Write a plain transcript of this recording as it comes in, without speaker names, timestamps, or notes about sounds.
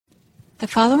The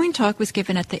following talk was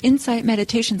given at the Insight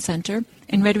Meditation Center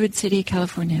in Redwood City,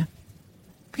 California.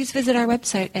 Please visit our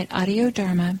website at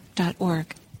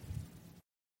audiodharma.org.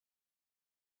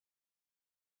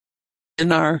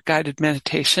 In our guided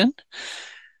meditation,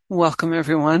 welcome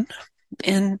everyone,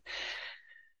 and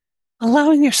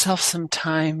allowing yourself some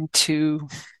time to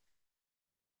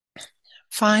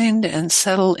find and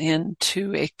settle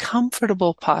into a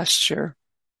comfortable posture.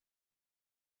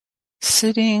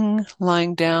 Sitting,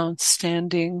 lying down,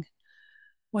 standing,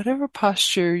 whatever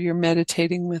posture you're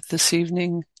meditating with this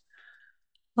evening,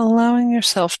 allowing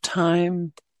yourself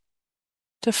time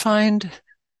to find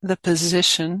the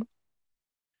position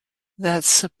that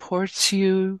supports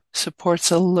you,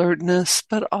 supports alertness,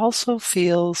 but also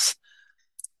feels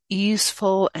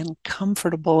easeful and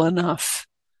comfortable enough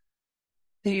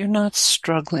that you're not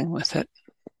struggling with it.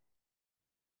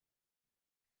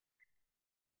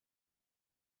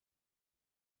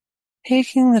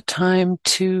 Taking the time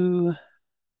to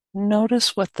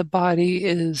notice what the body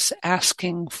is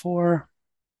asking for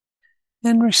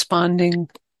and responding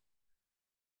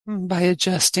by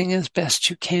adjusting as best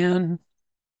you can.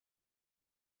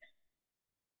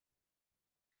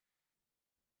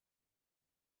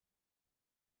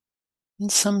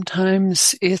 And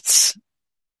sometimes it's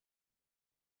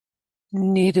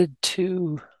needed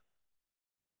to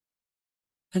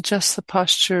adjust the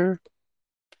posture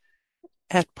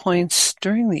at points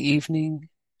during the evening.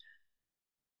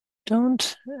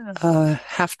 Don't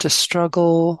have to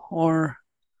struggle or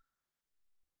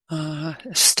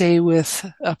stay with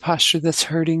a posture that's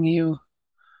hurting you.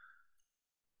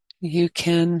 You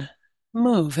can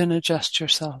move and adjust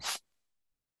yourself.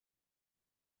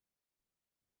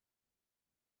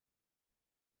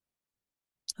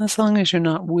 As long as you're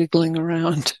not wiggling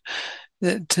around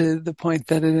to the point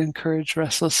that it encourages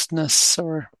restlessness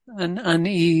or an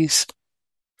unease.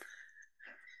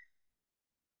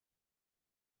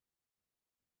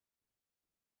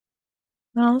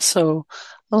 Also,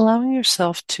 allowing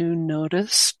yourself to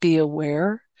notice, be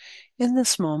aware in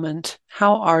this moment.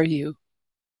 How are you?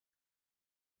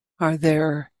 Are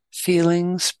there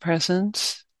feelings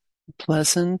present?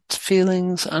 Pleasant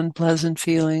feelings, unpleasant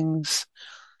feelings,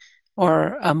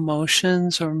 or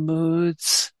emotions or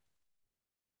moods?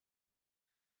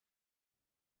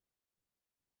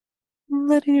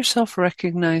 Letting yourself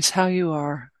recognize how you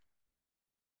are.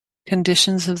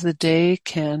 Conditions of the day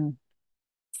can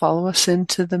follow us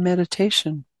into the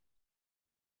meditation.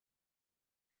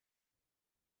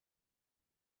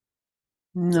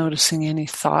 Noticing any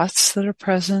thoughts that are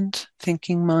present,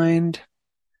 thinking mind.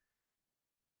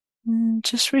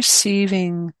 Just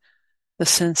receiving the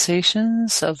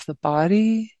sensations of the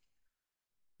body,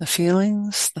 the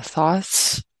feelings, the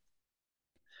thoughts.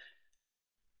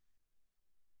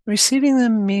 Receiving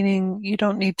them meaning you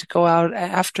don't need to go out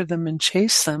after them and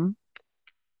chase them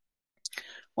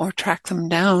or track them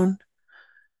down.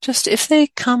 Just if they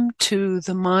come to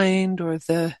the mind or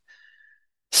the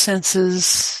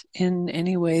senses in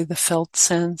any way, the felt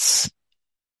sense,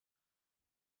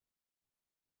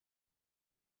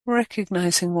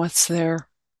 recognizing what's there.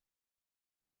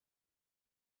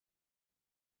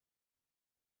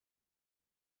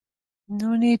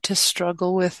 No need to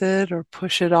struggle with it or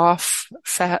push it off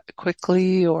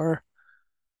quickly or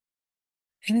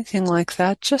anything like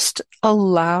that. Just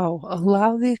allow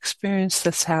the experience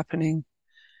that's happening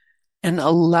and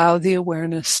allow the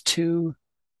awareness to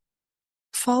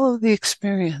follow the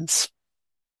experience.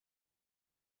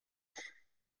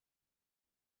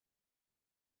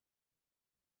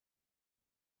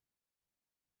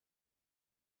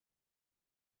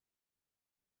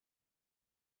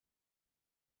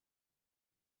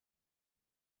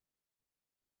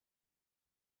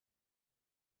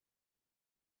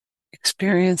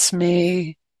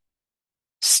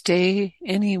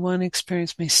 Any one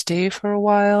experience may stay for a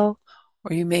while,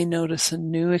 or you may notice a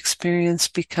new experience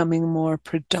becoming more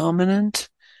predominant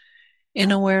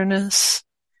in awareness,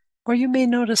 or you may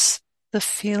notice the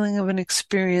feeling of an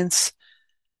experience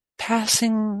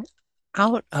passing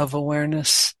out of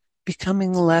awareness,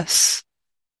 becoming less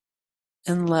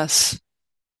and less,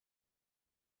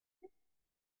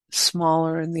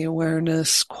 smaller in the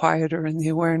awareness, quieter in the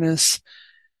awareness,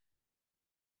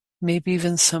 maybe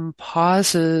even some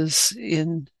pauses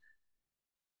in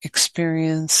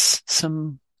experience,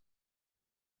 some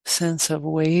sense of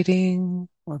waiting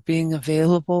or being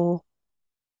available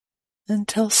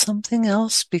until something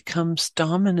else becomes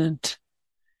dominant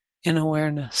in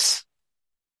awareness.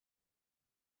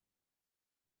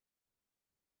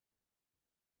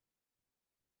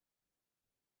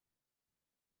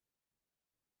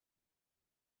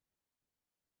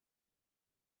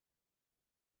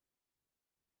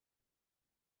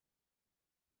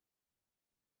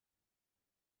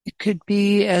 It could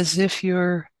be as if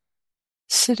you're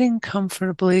sitting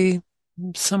comfortably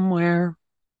somewhere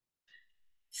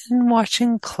and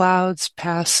watching clouds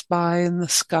pass by in the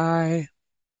sky,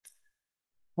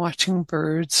 watching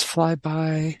birds fly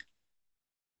by,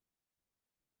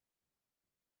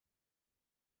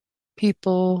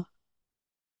 people,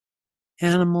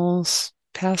 animals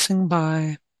passing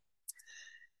by.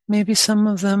 Maybe some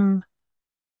of them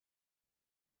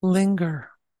linger,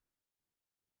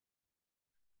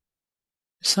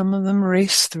 some of them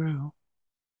race through.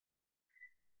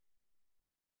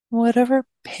 Whatever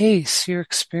pace your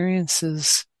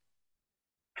experiences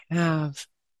have,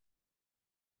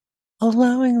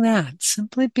 allowing that,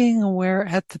 simply being aware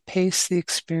at the pace the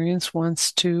experience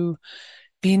wants to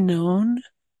be known,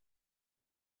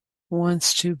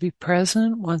 wants to be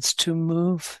present, wants to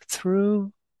move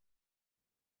through.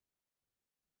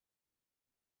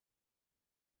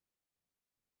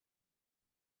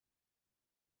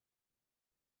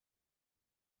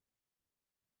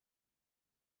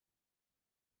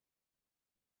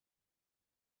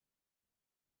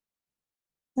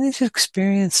 These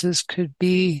experiences could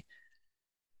be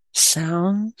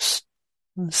sounds,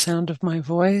 the sound of my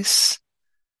voice,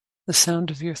 the sound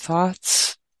of your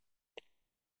thoughts,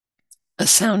 a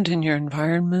sound in your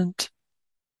environment.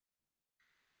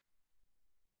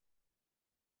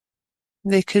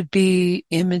 They could be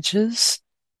images.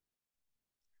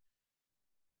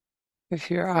 If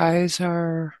your eyes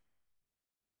are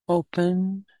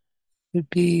open, it would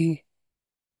be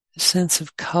a sense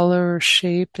of color or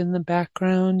shape in the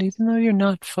background, even though you're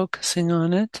not focusing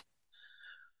on it.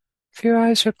 If your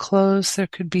eyes are closed, there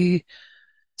could be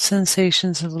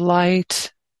sensations of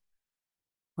light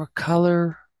or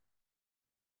color.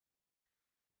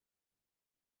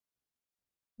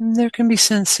 And there can be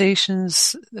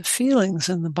sensations, feelings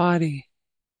in the body.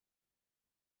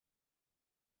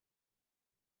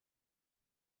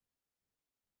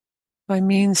 By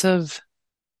means of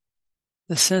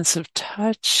the sense of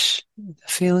touch, the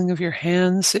feeling of your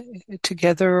hands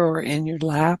together or in your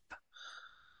lap,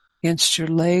 against your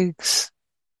legs,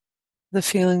 the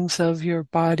feelings of your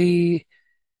body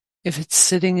if it's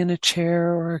sitting in a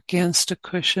chair or against a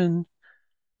cushion,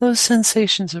 those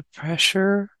sensations of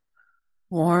pressure,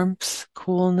 warmth,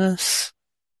 coolness.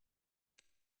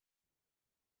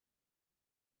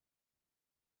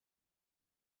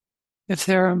 If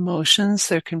there are emotions,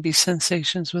 there can be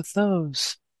sensations with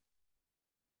those.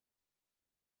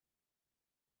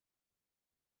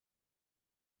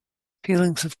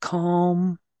 Feelings of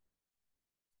calm,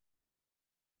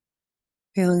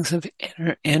 feelings of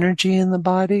energy in the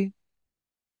body,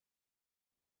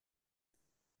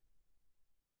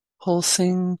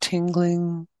 pulsing,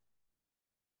 tingling.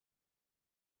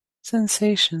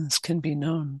 Sensations can be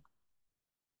known.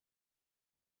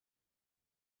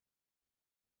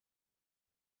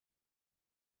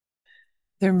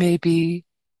 There may be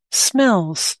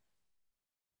smells.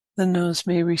 The nose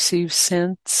may receive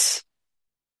scents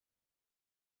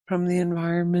from the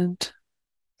environment,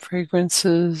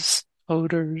 fragrances,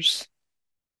 odors.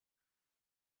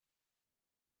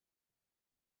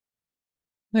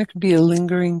 There could be a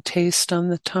lingering taste on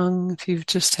the tongue if you've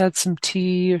just had some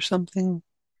tea or something.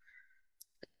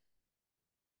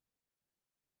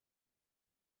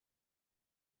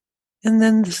 And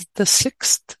then the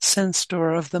sixth sense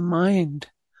door of the mind.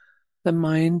 The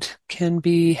mind can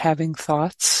be having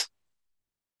thoughts.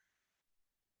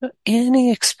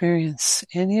 Any experience,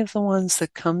 any of the ones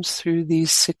that comes through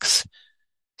these six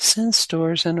sense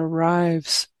doors and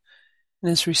arrives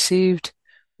and is received,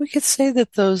 we could say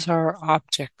that those are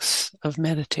objects of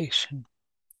meditation.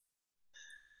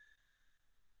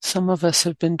 Some of us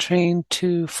have been trained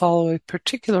to follow a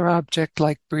particular object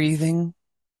like breathing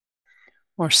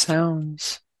or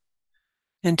sounds,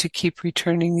 and to keep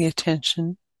returning the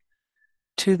attention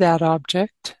to that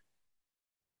object.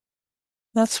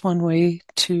 That's one way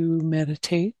to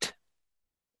meditate.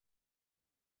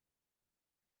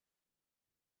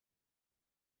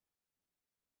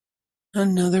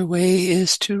 Another way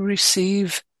is to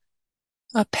receive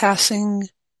a passing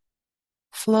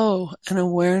flow, an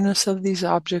awareness of these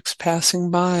objects passing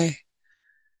by.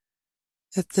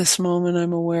 At this moment,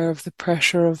 I'm aware of the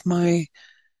pressure of my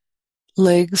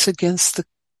legs against the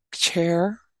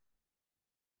chair.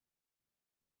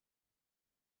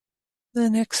 The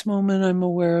next moment, I'm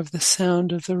aware of the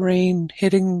sound of the rain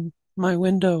hitting my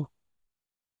window.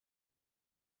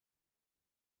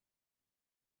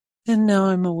 And now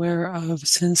I'm aware of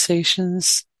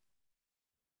sensations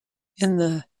in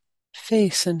the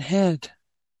face and head.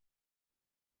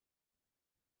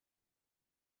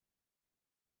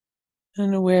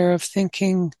 And aware of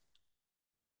thinking,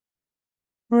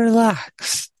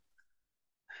 relax,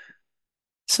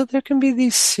 So there can be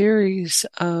these series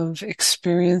of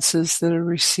experiences that are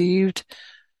received,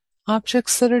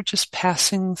 objects that are just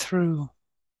passing through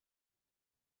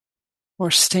or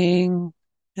staying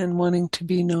and wanting to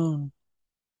be known.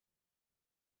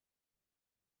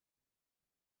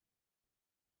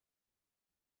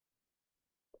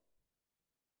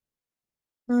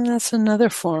 And that's another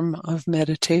form of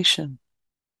meditation.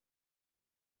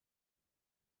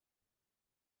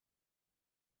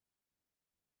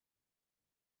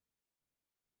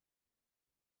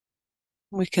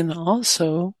 We can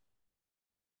also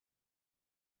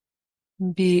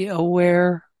be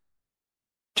aware,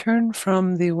 turn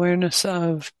from the awareness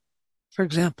of, for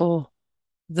example,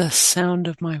 the sound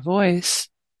of my voice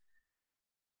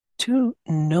to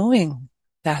knowing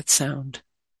that sound.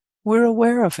 We're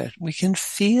aware of it. We can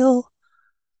feel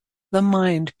the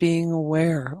mind being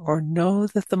aware or know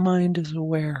that the mind is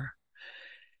aware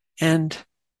and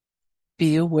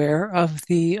be aware of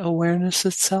the awareness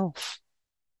itself.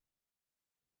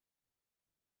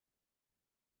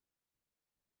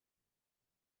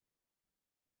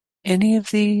 Any of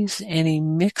these, any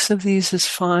mix of these is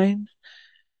fine,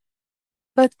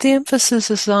 but the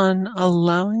emphasis is on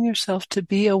allowing yourself to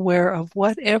be aware of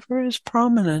whatever is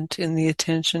prominent in the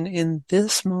attention in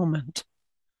this moment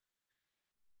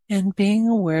and being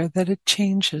aware that it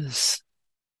changes,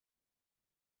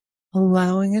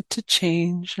 allowing it to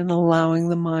change and allowing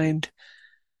the mind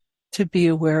to be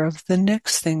aware of the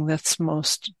next thing that's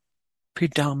most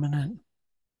predominant.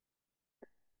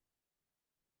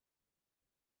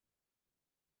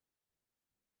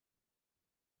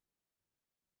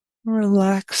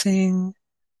 Relaxing,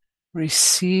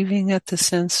 receiving at the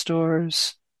sense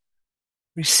doors,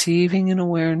 receiving in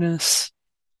awareness,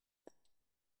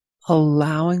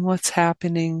 allowing what's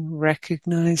happening,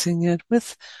 recognizing it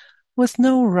with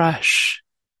no rush,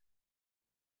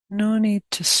 no need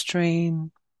to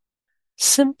strain,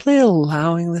 simply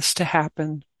allowing this to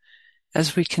happen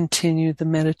as we continue the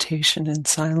meditation in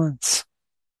silence.